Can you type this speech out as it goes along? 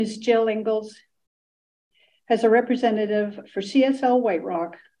Ms. Jill Ingalls. As a representative for CSL White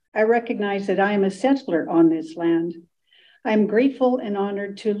Rock, I recognize that I am a settler on this land. I am grateful and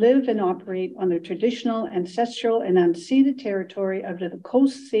honored to live and operate on the traditional, ancestral, and unceded territory of the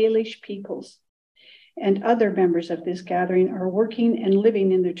Coast Salish peoples. And other members of this gathering are working and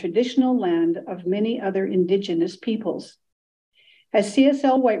living in the traditional land of many other Indigenous peoples. As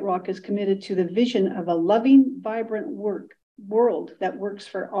CSL White Rock is committed to the vision of a loving, vibrant world that works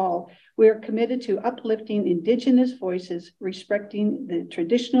for all, we are committed to uplifting Indigenous voices, respecting the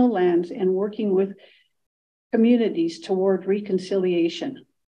traditional lands, and working with communities toward reconciliation.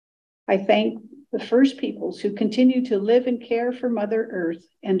 I thank the First Peoples who continue to live and care for Mother Earth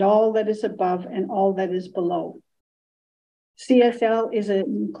and all that is above and all that is below. CSL is an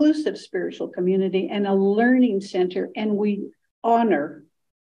inclusive spiritual community and a learning center, and we honor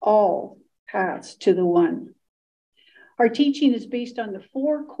all paths to the one. Our teaching is based on the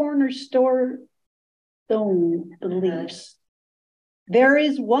four cornerstone beliefs. There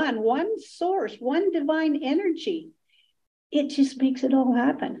is one source, one divine energy. It just makes it all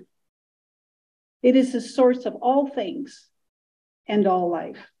happen. It is the source of all things and all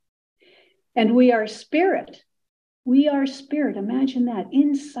life. And we are spirit. We are spirit. Imagine that.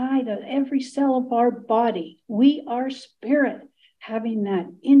 Inside of every cell of our body, we are spirit, having that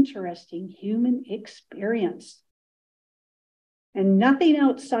interesting human experience. And nothing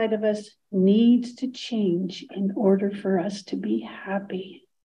outside of us needs to change in order for us to be happy.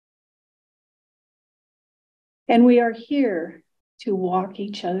 And we are here to walk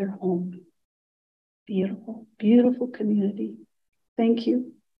each other home. Beautiful, beautiful community. Thank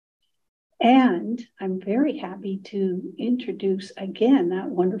you. And I'm very happy to introduce again that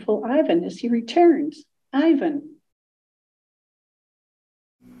wonderful Ivan as he returns. Ivan.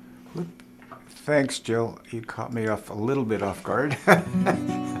 Thanks, Jill. You caught me off a little bit off guard.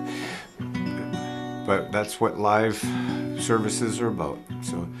 But that's what live services are about.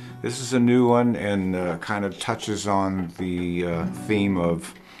 So this is a new one and kind of touches on the theme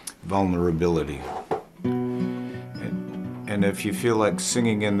of vulnerability. And if you feel like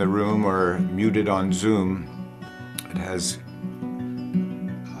singing in the room or muted on Zoom, it has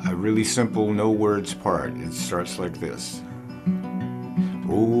a really simple no words part. It starts like this.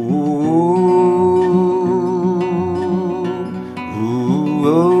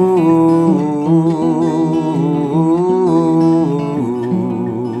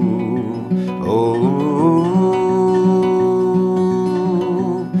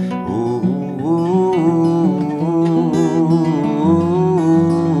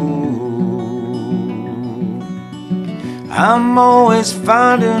 I'm always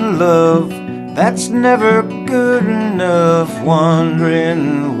finding love that's never good enough,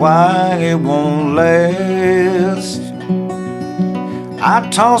 wondering why it won't last. I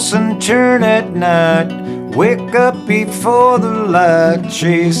toss and turn at night, wake up before the light,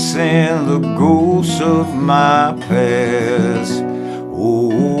 chasing the ghosts of my past.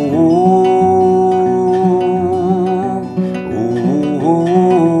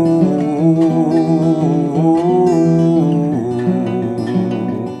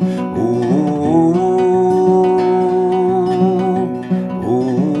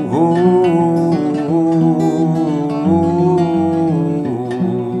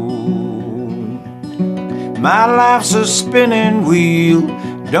 My life's a spinning wheel,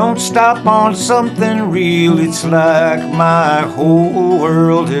 don't stop on something real. It's like my whole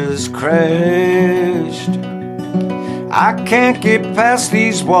world has crashed. I can't get past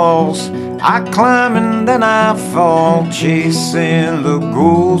these walls, I climb and then I fall, chasing the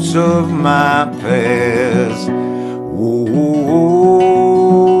ghosts of my past.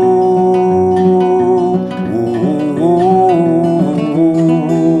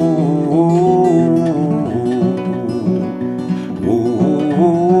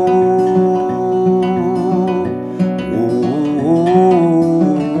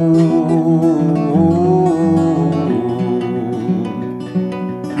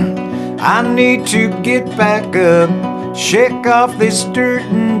 I need to get back up, shake off this dirt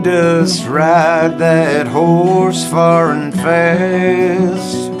and dust, ride that horse far and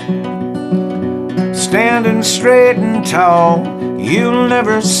fast. Standing straight and tall, you'll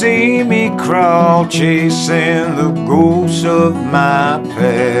never see me crawl, chasing the ghosts of my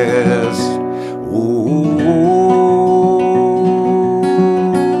past.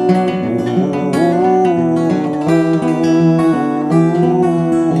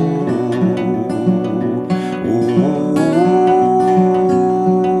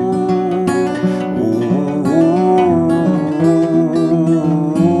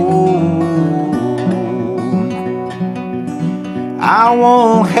 I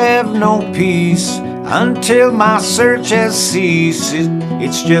won't have no peace until my search has ceased.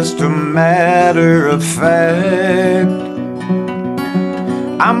 It's just a matter of fact.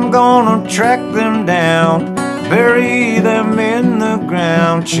 I'm gonna track them down, bury them in the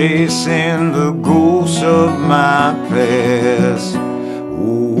ground, chasing the ghosts of my past.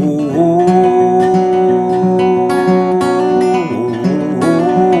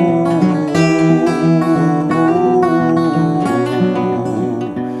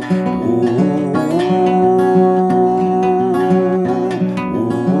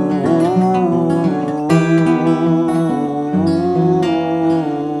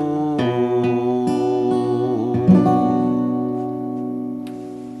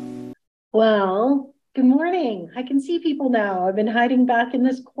 Well, good morning. I can see people now. I've been hiding back in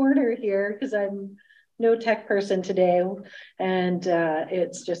this corner here because I'm no tech person today, and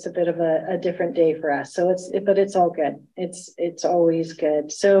it's just a bit of a different day for us. So but it's all good. It's always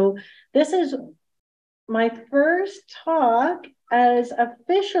good. So this is my first talk as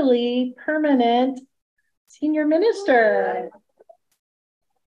officially permanent senior minister.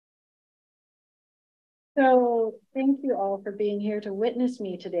 So thank you all for being here to witness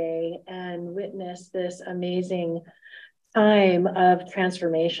me today and witness this amazing time of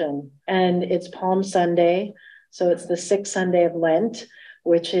transformation. And it's Palm Sunday, so it's the sixth Sunday of Lent,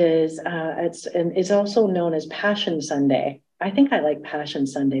 which is it's also known as Passion Sunday. I think I like Passion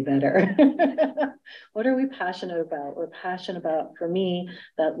Sunday better. What are we passionate about? We're passionate about, for me,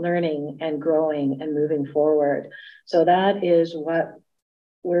 that learning and growing and moving forward. So that is what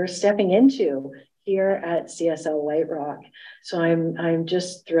we're stepping into here at CSL White Rock. So I'm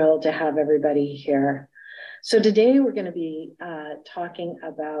just thrilled to have everybody here. So today we're going to be talking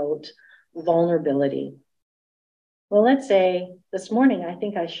about vulnerability. Well, let's say this morning, I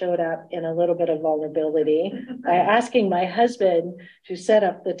think I showed up in a little bit of vulnerability by asking my husband to set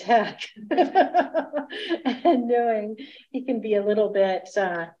up the tech and knowing he can be a little bit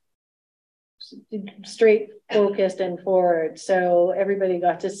straight focused and forward. So everybody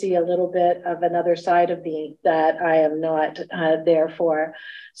got to see a little bit of another side of me that I am not there for.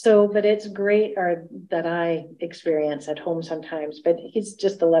 So, but it's great that I experience at home sometimes, but he's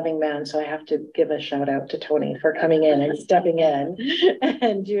just a loving man. So I have to give a shout out to Tony for coming in and stepping in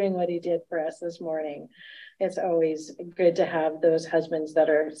and doing what he did for us this morning. It's always good to have those husbands that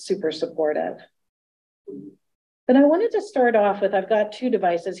are super supportive. But I wanted to start off with, I've got two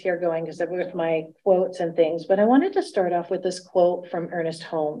devices here going because I've with my quotes and things, but I wanted to start off with this quote from Ernest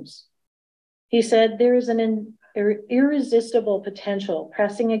Holmes. He said, "There is an irresistible potential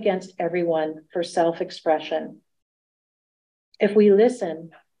pressing against everyone for self-expression. If we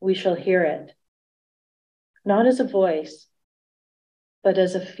listen, we shall hear it, not as a voice, but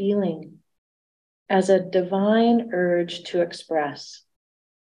as a feeling, as a divine urge to express."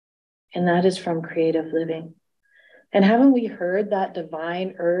 And that is from Creative Living. And haven't we heard that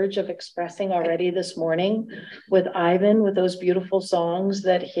divine urge of expressing already this morning with Ivan, with those beautiful songs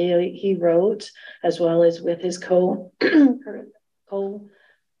that he wrote, as well as with his co-songwriter, is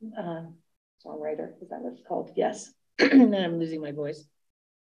that what it's called? Yes. And I'm losing my voice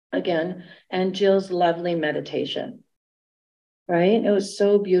again. And Jill's lovely meditation, right? It was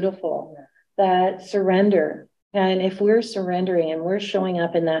so beautiful, that surrender. And if we're surrendering and we're showing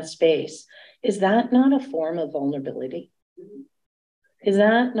up in that space, is that not a form of vulnerability? Is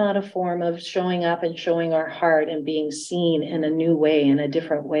that not a form of showing up and showing our heart and being seen in a new way, in a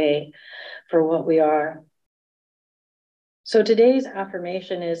different way for what we are? So today's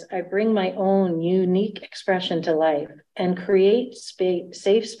affirmation is, I bring my own unique expression to life and create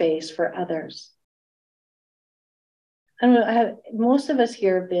safe space for others. I don't know, most of us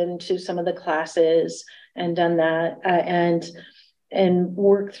here have been to some of the classes and done that and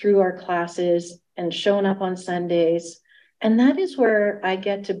worked through our classes and shown up on Sundays. And that is where I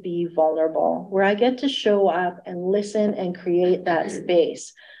get to be vulnerable, where I get to show up and listen and create that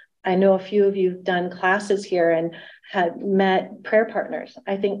space. I know a few of you have done classes here and had met prayer partners.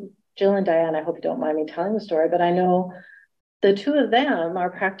 I think Jill and Diane, I hope you don't mind me telling the story, but I know the two of them,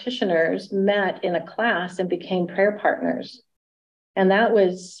 our practitioners, met in a class and became prayer partners. And that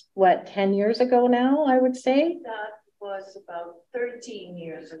was, what, 10 years ago now, I would say? That was about 13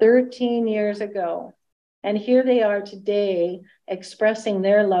 years ago. 13 years ago. And here they are today expressing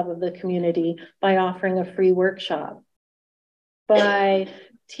their love of the community by offering a free workshop, by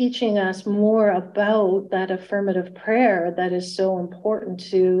teaching us more about that affirmative prayer that is so important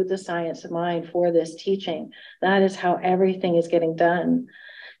to the science of mind for this teaching. That is how everything is getting done,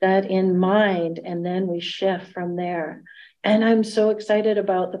 that in mind, and then we shift from there. And I'm so excited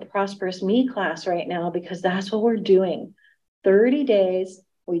about the Prosperous Me class right now, because that's what we're doing. 30 days,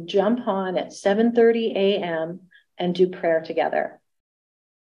 We jump on at 7:30 a.m. and do prayer together.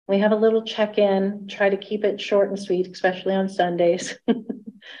 We have a little check-in, try to keep it short and sweet, especially on Sundays.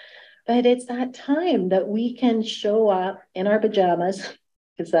 But it's that time that we can show up in our pajamas,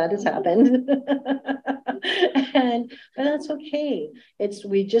 because that has happened. But that's okay.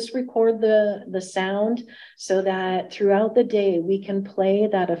 We just record the sound so that throughout the day we can play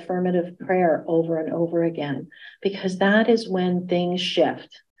that affirmative prayer over and over again, because that is when things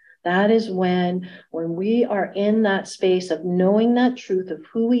shift. That is when we are in that space of knowing that truth of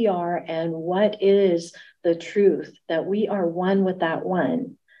who we are and what is the truth, that we are one with that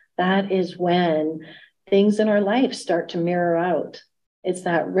one. That is when things in our life start to mirror out. It's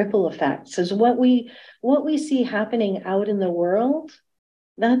that ripple effect. So what we see happening out in the world,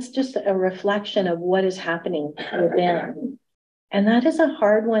 that's just a reflection of what is happening within. And that is a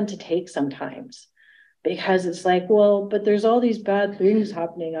hard one to take sometimes, because it's like, well, but there's all these bad things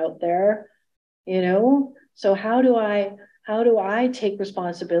happening out there, you know? So how do I take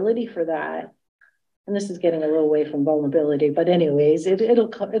responsibility for that? And this is getting a little away from vulnerability, but anyways,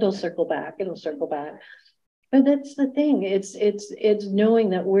 it'll circle back. It'll circle back. But that's the thing. It's knowing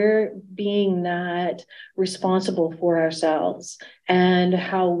that we're being that responsible for ourselves and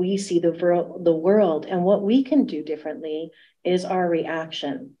how we see the world, and what we can do differently is our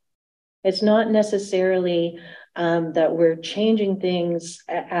reaction. It's not necessarily that we're changing things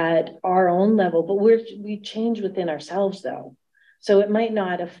at our own level, but we change within ourselves, though. So you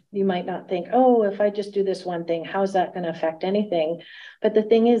might not think, oh, if I just do this one thing, how's that going to affect anything? But the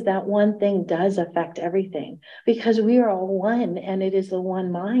thing is, that one thing does affect everything, because we are all one, and it is the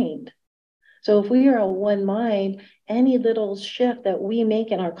one mind. So if we are a one mind, any little shift that we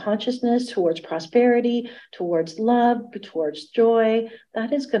make in our consciousness towards prosperity, towards love, towards joy,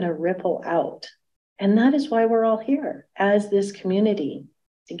 that is going to ripple out. And that is why we're all here as this community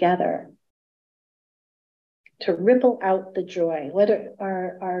together, to ripple out the joy. What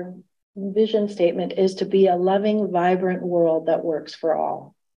our vision statement is to be a loving, vibrant world that works for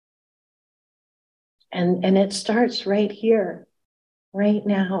all. And it starts right here, right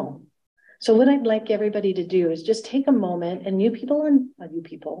now. So what I'd like everybody to do is just take a moment, and people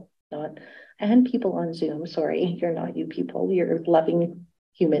on Zoom, sorry, you're not you people, you're loving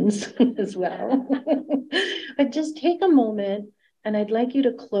humans as well. But just take a moment, and I'd like you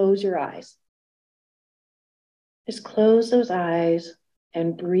to close your eyes. Just close those eyes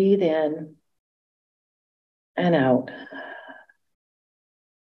and breathe in and out.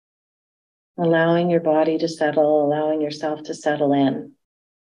 Allowing your body to settle, allowing yourself to settle in.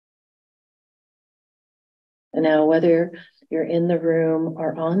 And now, whether you're in the room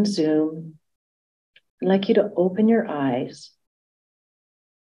or on Zoom, I'd like you to open your eyes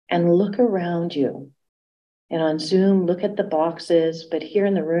and look around you. And on Zoom, look at the boxes, but here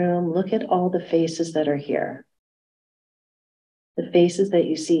in the room, look at all the faces that are here. The faces that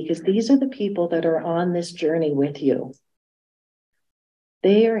you see, because these are the people that are on this journey with you.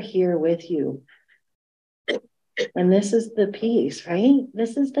 They are here with you. And this is the peace, right?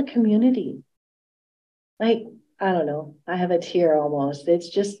 This is the community. Like, I don't know, I have a tear almost. It's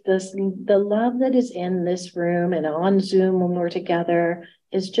just the love that is in this room and on Zoom when we're together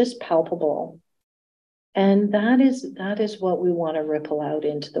is just palpable. And that is what we want to ripple out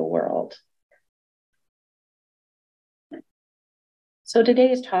into the world. So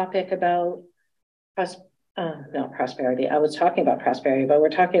today's topic about prosperity. I was talking about prosperity, but we're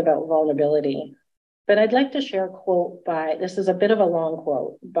talking about vulnerability. But I'd like to share a quote this is a bit of a long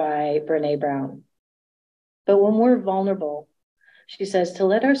quote by Brené Brown. But when we're vulnerable, she says, to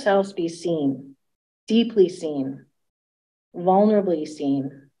let ourselves be seen, deeply seen, vulnerably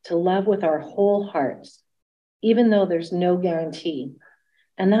seen, to love with our whole hearts, even though there's no guarantee.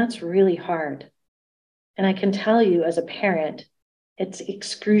 And that's really hard. And I can tell you as a parent, it's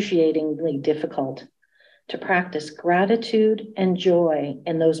excruciatingly difficult to practice gratitude and joy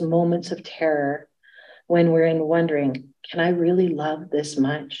in those moments of terror when we're wondering, can I really love this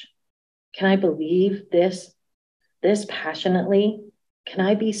much? Can I believe this passionately? Can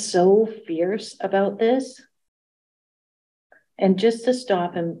I be so fierce about this? And just to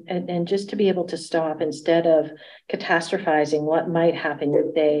stop and just to be able to stop instead of catastrophizing what might happen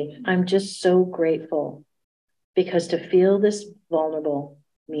today, I'm just so grateful, because to feel this vulnerable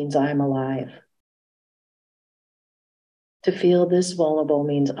means I'm alive. To feel this vulnerable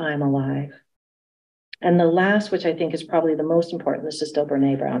means I'm alive. And the last, which I think is probably the most important, this is still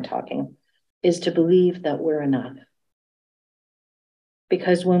Brené Brown talking, is to believe that we're enough.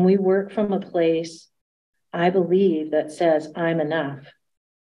 Because when we work from a place, I believe, that says I'm enough,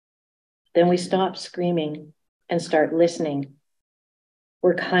 then we stop screaming and start listening.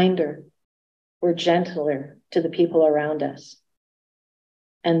 We're kinder. We're gentler to the people around us.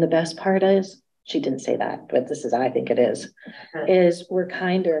 And the best part is, she didn't say that, but this is, I think it is we're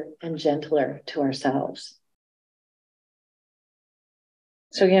kinder and gentler to ourselves.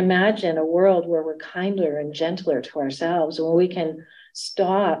 So you imagine a world where we're kinder and gentler to ourselves, where we can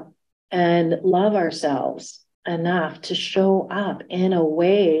stop and love ourselves enough to show up in a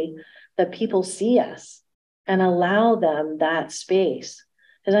way that people see us and allow them that space.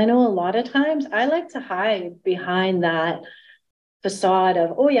 Because I know a lot of times I like to hide behind that facade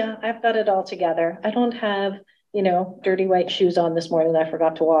of, oh yeah, I've got it all together. I don't have, dirty white shoes on this morning that I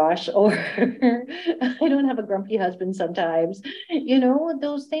forgot to wash, or I don't have a grumpy husband sometimes,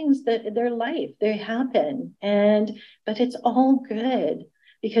 those things that they're life, they happen. But it's all good,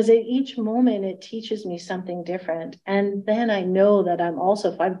 because at each moment it teaches me something different. And then I know that I'm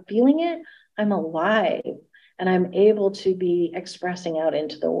also, if I'm feeling it, I'm alive and I'm able to be expressing out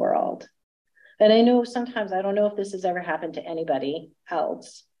into the world. And I know sometimes, I don't know if this has ever happened to anybody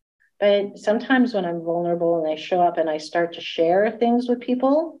else, but sometimes when I'm vulnerable and I show up and I start to share things with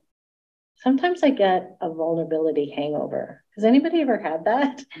people, sometimes I get a vulnerability hangover. Has anybody ever had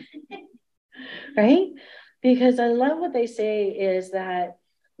that? Right? Because I love what they say is that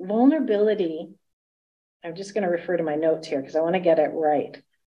vulnerability, I'm just going to refer to my notes here because I want to get it right,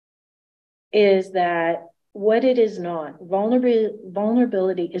 is that what it is not,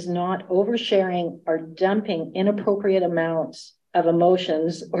 vulnerability is not oversharing or dumping inappropriate amounts of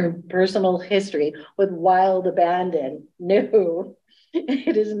emotions or personal history with wild abandon. No,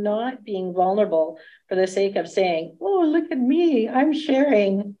 it is not being vulnerable for the sake of saying, oh, look at me, I'm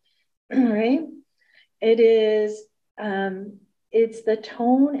sharing, right? It is, it's the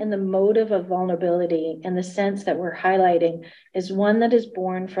tone and the motive of vulnerability, and the sense that we're highlighting is one that is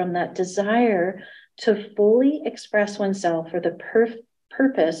born from that desire to fully express oneself for the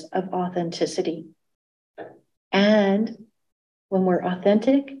purpose of authenticity. And when we're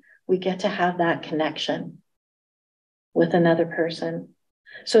authentic, we get to have that connection with another person.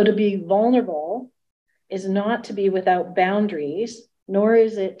 So to be vulnerable is not to be without boundaries, nor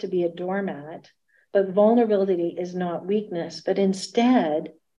is it to be a doormat. But vulnerability is not weakness, but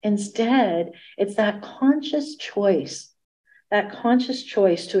instead, it's that conscious choice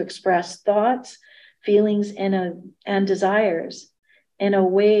to express thoughts, feelings, and desires in a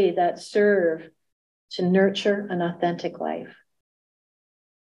way that serve to nurture an authentic life.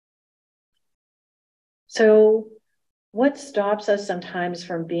 So what stops us sometimes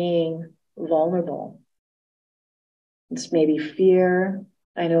from being vulnerable? It's maybe fear.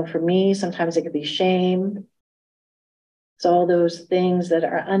 I know for me, sometimes it could be shame. It's all those things that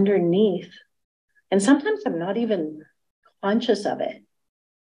are underneath. And sometimes I'm not even conscious of it.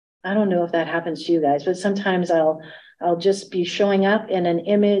 I don't know if that happens to you guys, but sometimes I'll just be showing up in an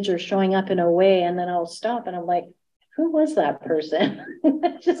image or showing up in a way, and then I'll stop and I'm like, who was that person?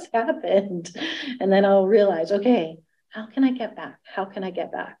 That just happened. And then I'll realize, okay, how can I get back? How can I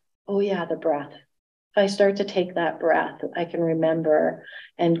get back? Oh yeah, the breath. If I start to take that breath, I can remember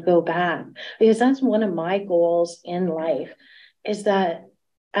and go back. Because that's one of my goals in life, is that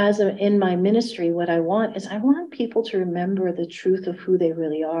in my ministry, what I want people to remember the truth of who they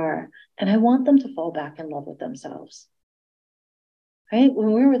really are. And I want them to fall back in love with themselves. Right?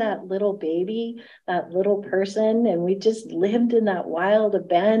 When we were that little baby, that little person, and we just lived in that wild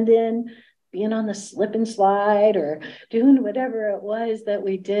abandon, being on the slip and slide or doing whatever it was that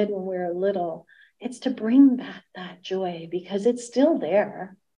we did when we were little, it's to bring back that joy, because it's still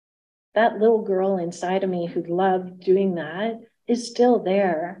there. That little girl inside of me who loved doing that is still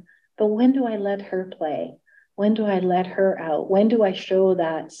there. But when do I let her play? When do I let her out? When do I show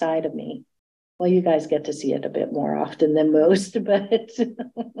that side of me? Well, you guys get to see it a bit more often than most, but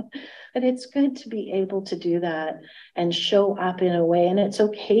it's good to be able to do that and show up in a way. And it's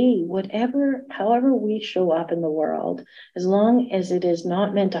okay, however we show up in the world, as long as it is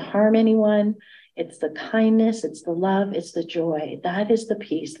not meant to harm anyone. It's the kindness, it's the love, it's the joy. That is the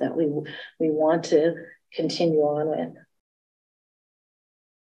piece that we want to continue on with.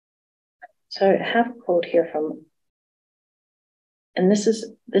 So I have a quote here from, and this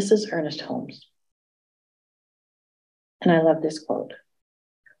is Ernest Holmes. And I love this quote.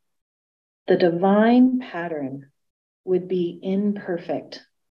 The divine pattern would be imperfect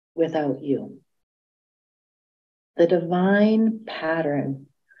without you. The divine pattern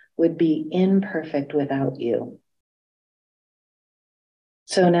would be imperfect without you.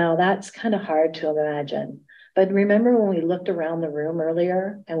 So now that's kind of hard to imagine. But remember when we looked around the room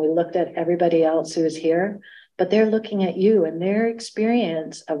earlier and we looked at everybody else who is here, but they're looking at you, and their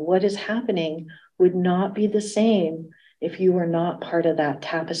experience of what is happening would not be the same if you were not part of that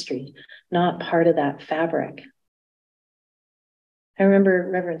tapestry, not part of that fabric. I remember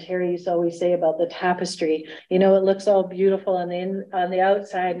Reverend Terry used to always say about the tapestry, you know, it looks all beautiful on the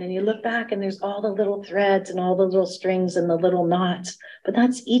outside, and then you look back and there's all the little threads and all the little strings and the little knots, but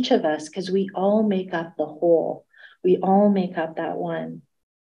that's each of us, because we all make up the whole. We all make up that one.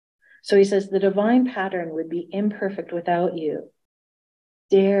 So he says the divine pattern would be imperfect without you.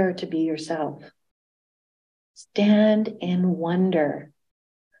 Dare to be yourself. Stand in wonder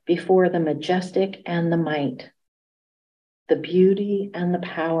before the majestic and the might, the beauty and the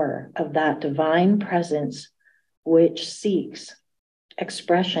power of that divine presence which seeks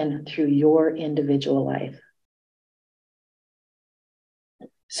expression through your individual life.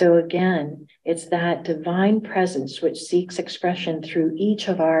 So again, it's that divine presence which seeks expression through each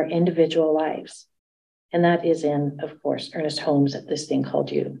of our individual lives. And that is in, of course, Ernest Holmes' This Thing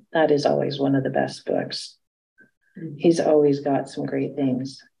Called You. That is always one of the best books. He's always got some great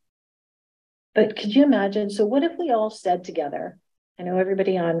things. But could you imagine, so what if we all said together, I know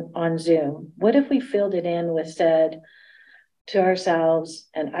everybody on Zoom, what if we filled it in with said to ourselves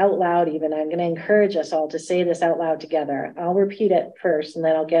and out loud even, I'm going to encourage us all to say this out loud together. I'll repeat it first and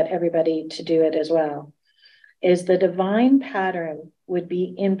then I'll get everybody to do it as well. Is the divine pattern would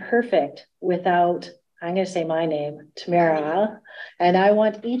be imperfect without, I'm going to say my name, Tamara, and I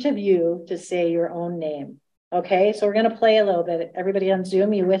want each of you to say your own name. Okay, so we're going to play a little bit. Everybody on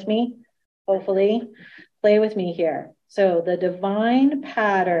Zoom, you with me? Hopefully, play with me here. So the divine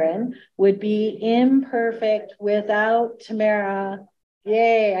pattern would be imperfect without Tamara.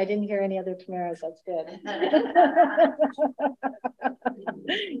 Yay, I didn't hear any other Tamaras. That's good.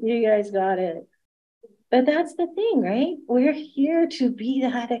 You guys got it. But that's the thing, right? We're here to be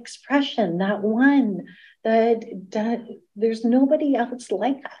that expression, that one, that there's nobody else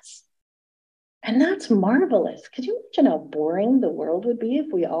like us. And that's marvelous. Could you imagine how boring the world would be if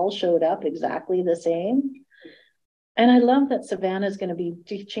we all showed up exactly the same? And I love that Savannah is going to be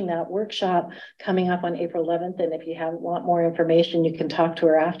teaching that workshop coming up on April 11th. And if you want more information, you can talk to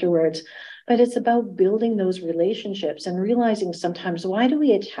her afterwards. But it's about building those relationships and realizing sometimes, why do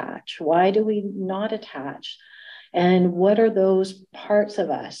we attach? Why do we not attach? And what are those parts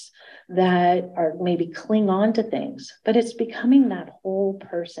of us that are maybe cling on to things? But it's becoming that whole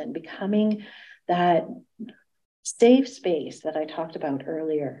person, becoming that safe space that I talked about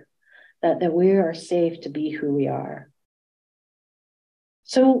earlier, that we are safe to be who we are.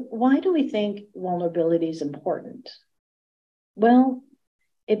 So why do we think vulnerability is important? Well,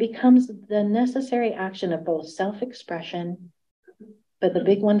 it becomes the necessary action of both self-expression, but the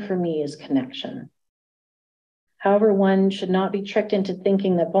big one for me is connection. However, one should not be tricked into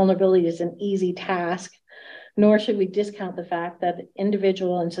thinking that vulnerability is an easy task, nor should we discount the fact that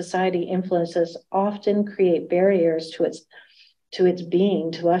individual and society influences often create barriers to its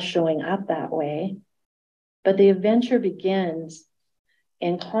being, to us showing up that way. But the adventure begins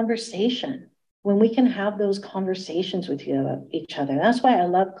in conversation, when we can have those conversations with each other. That's why I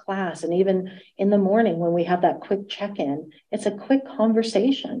love class. And even in the morning when we have that quick check-in, it's a quick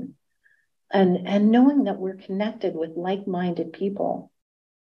conversation. And knowing that we're connected with like-minded people.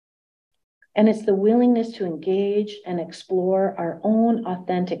 And it's the willingness to engage and explore our own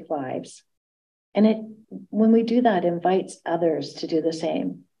authentic lives. And when we do that, invites others to do the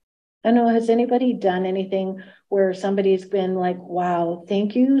same. I don't know, has anybody done anything where somebody's been like, wow,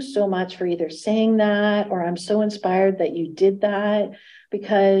 thank you so much for either saying that, or I'm so inspired that you did that,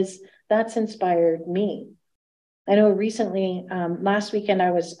 because that's inspired me. I know recently, last weekend,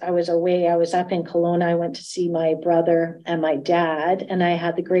 I was away. I was up in Kelowna. I went to see my brother and my dad, and I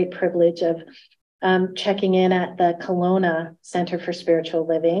had the great privilege of checking in at the Kelowna Center for Spiritual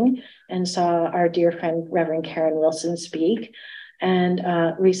Living and saw our dear friend, Reverend Karen Wilson, speak. And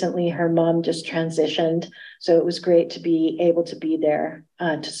recently her mom just transitioned. So it was great to be able to be there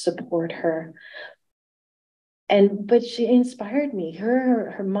to support her. But she inspired me.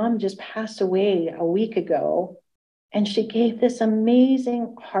 Her mom just passed away a week ago. And she gave this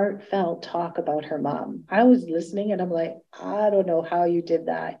amazing heartfelt talk about her mom. I was listening and I'm like, I don't know how you did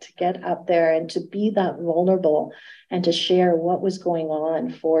that, to get up there and to be that vulnerable and to share what was going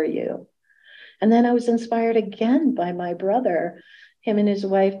on for you. And then I was inspired again by my brother, him and his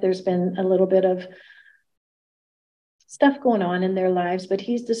wife. There's been a little bit of stuff going on in their lives, but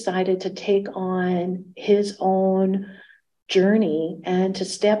he's decided to take on his own journey and to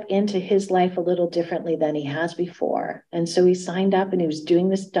step into his life a little differently than he has before. And so he signed up and he was doing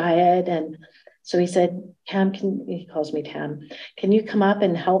this diet. And so he said, Tam, he calls me Tam, can you come up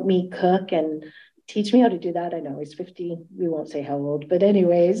and help me cook and teach me how to do that? I know he's 50. We won't say how old, but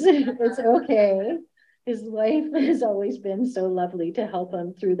anyways, it's okay. his wife has always been so lovely to help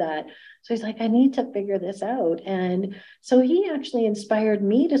him through that. So he's like, I need to figure this out. And so he actually inspired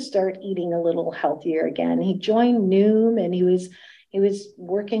me to start eating a little healthier again. He joined Noom, and he was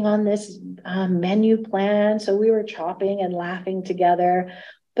working on this menu plan. So we were chopping and laughing together.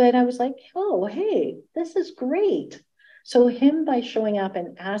 But I was like, oh, hey, this is great. So him, by showing up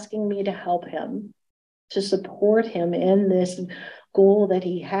and asking me to help him, to support him in this goal that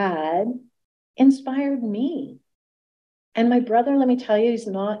he had, inspired me. And my brother, let me tell you, he's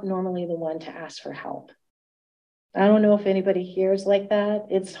not normally the one to ask for help. I don't know if anybody here is like that.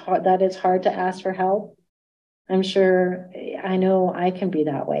 It's hard to ask for help. I'm sure, I know I can be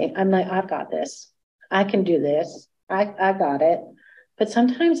that way. I'm like, I've got this. I can do this. I got it. But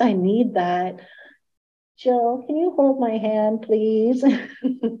sometimes I need that. Jill, can you hold my hand, please? Or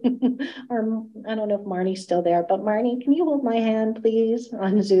I don't know if Marnie's still there, but Marnie, can you hold my hand, please,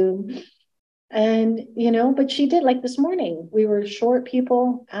 on Zoom? And, but she did. Like this morning, we were short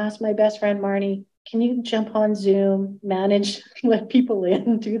people, asked my best friend, Marnie, can you jump on Zoom, manage, let people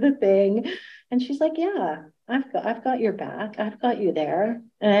in, do the thing? And she's like, yeah, I've got your back. I've got you there.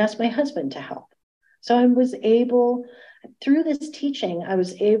 And I asked my husband to help. So I was able, through this teaching, I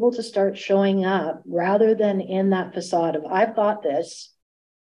was able to start showing up rather than in that facade of, I've got this.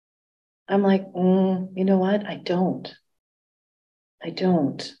 I'm like, you know what? I don't.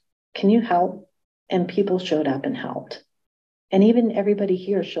 Can you help? And people showed up and helped. And even everybody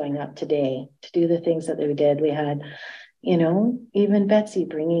here showing up today to do the things that we did. We had, even Betsy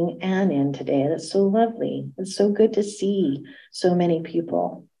bringing Anne in today. That's so lovely. It's so good to see so many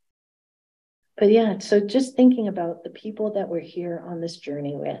people. But yeah, so just thinking about the people that we're here on this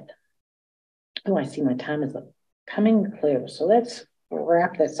journey with. Oh, I see my time is coming close. So let's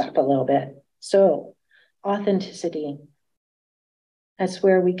wrap this up a little bit. So authenticity. That's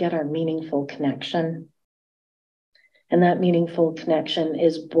where we get our meaningful connection. And that meaningful connection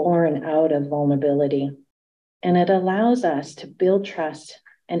is born out of vulnerability. And it allows us to build trust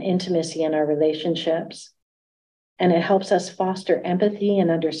and intimacy in our relationships. And it helps us foster empathy and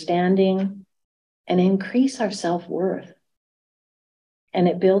understanding and increase our self-worth. And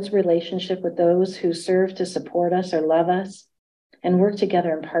it builds relationship with those who serve to support us or love us and work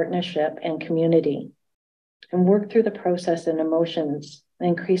together in partnership and community and work through the process and emotions and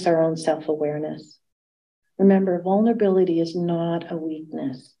increase our own self-awareness. Remember, vulnerability is not a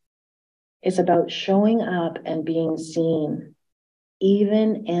weakness. It's about showing up and being seen,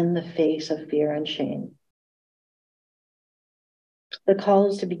 even in the face of fear and shame. The call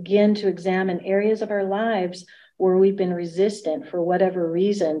is to begin to examine areas of our lives where we've been resistant for whatever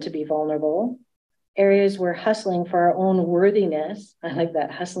reason to be vulnerable, areas where hustling for our own worthiness, I like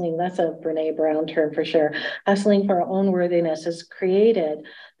that, hustling, that's a Brene Brown term for sure, hustling for our own worthiness has created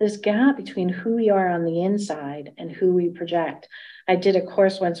this gap between who we are on the inside and who we project. I did a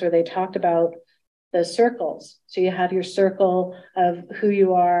course once where they talked about the circles. So you have your circle of who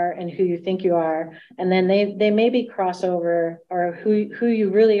you are and who you think you are, and then they maybe cross over, or who you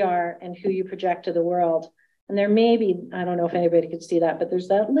really are and who you project to the world. And there may be, I don't know if anybody could see that, but there's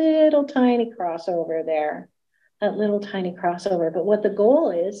that little tiny crossover there, that little tiny crossover. But what the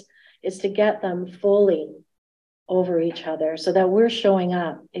goal is to get them fully over each other so that we're showing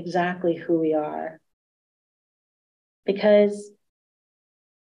up exactly who we are. Because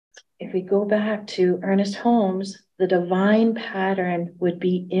if we go back to Ernest Holmes, the divine pattern would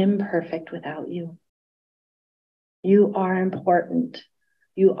be imperfect without you. You are important.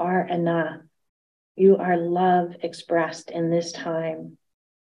 You are enough. You are love expressed in this time.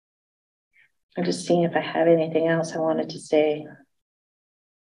 I'm just seeing if I have anything else I wanted to say.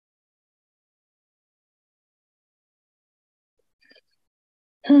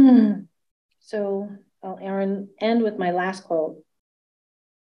 So I'll end with my last quote.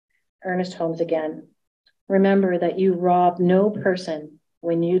 Ernest Holmes again. Remember that you rob no person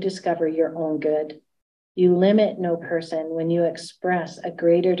when you discover your own good. You limit no person when you express a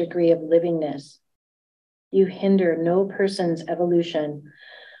greater degree of livingness. You hinder no person's evolution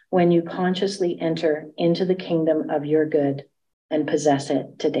when you consciously enter into the kingdom of your good and possess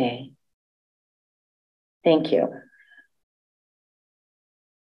it today. Thank you.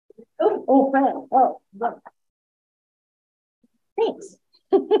 Thanks.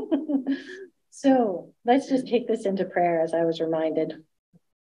 So let's just take this into prayer, as I was reminded,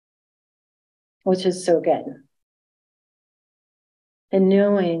 which is so good. And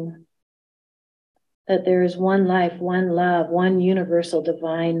knowing that there is one life, one love, one universal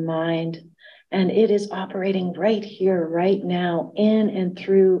divine mind, and it is operating right here, right now, in and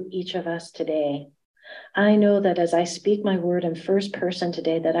through each of us today. I know that as I speak my word in first person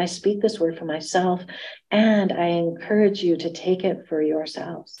today, that I speak this word for myself, and I encourage you to take it for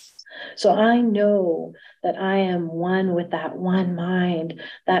yourselves. So I know that I am one with that one mind,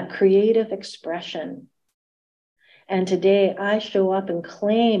 that creative expression. And today I show up and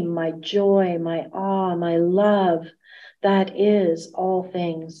claim my joy, my awe, my love. That is all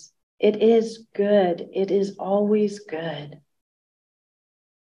things. It is good. It is always good.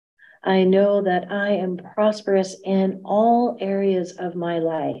 I know that I am prosperous in all areas of my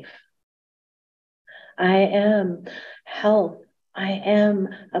life. I am health. I am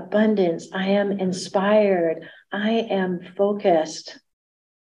abundance. I am inspired. I am focused.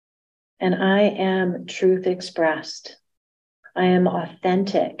 And I am truth expressed. I am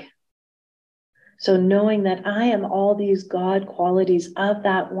authentic. So knowing that I am all these God qualities of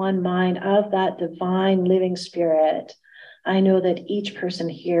that one mind, of that divine living spirit, I know that each person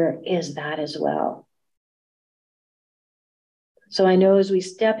here is that as well. So I know as we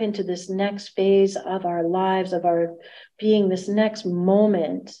step into this next phase of our lives, of our being, this next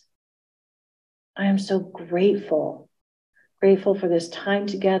moment, I am so grateful. Grateful for this time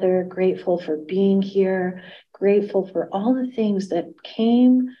together, grateful for being here, grateful for all the things that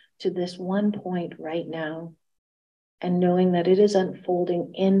came to this one point right now, and knowing that it is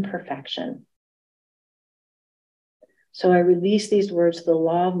unfolding in perfection. So I release these words to the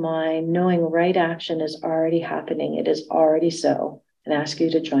law of mind, knowing right action is already happening. It is already so. And ask you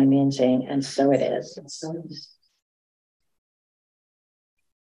to join me in saying, and so it is.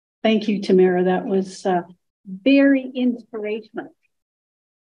 Thank you, Tamara. That was very inspirational.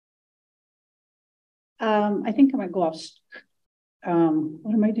 I think I'm going to go off.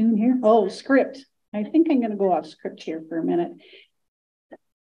 What am I doing here? Oh, script. I think I'm going to go off script here for a minute.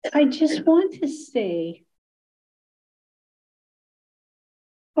 I just want to say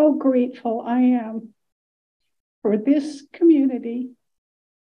how grateful I am for this community,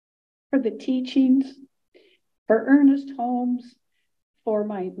 for the teachings, for Ernest Holmes, for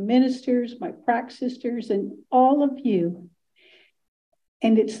my ministers, my prac sisters, and all of you.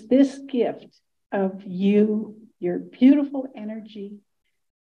 And it's this gift of you, your beautiful energy,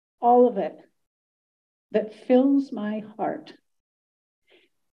 all of it, that fills my heart.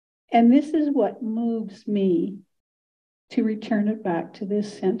 And this is what moves me to return it back to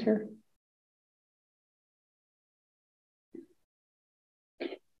this center.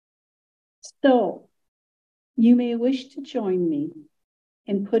 So you may wish to join me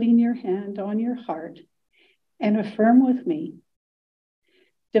in putting your hand on your heart and affirm with me,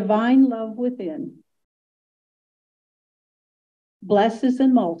 divine love within blesses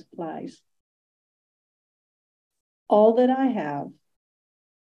and multiplies all that I have,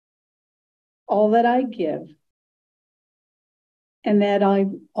 all that I give, and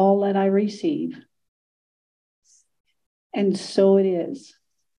all that I receive. And so it is.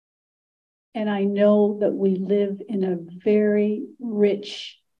 And I know that we live in a very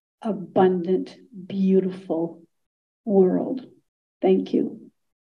rich, abundant, beautiful world. Thank you.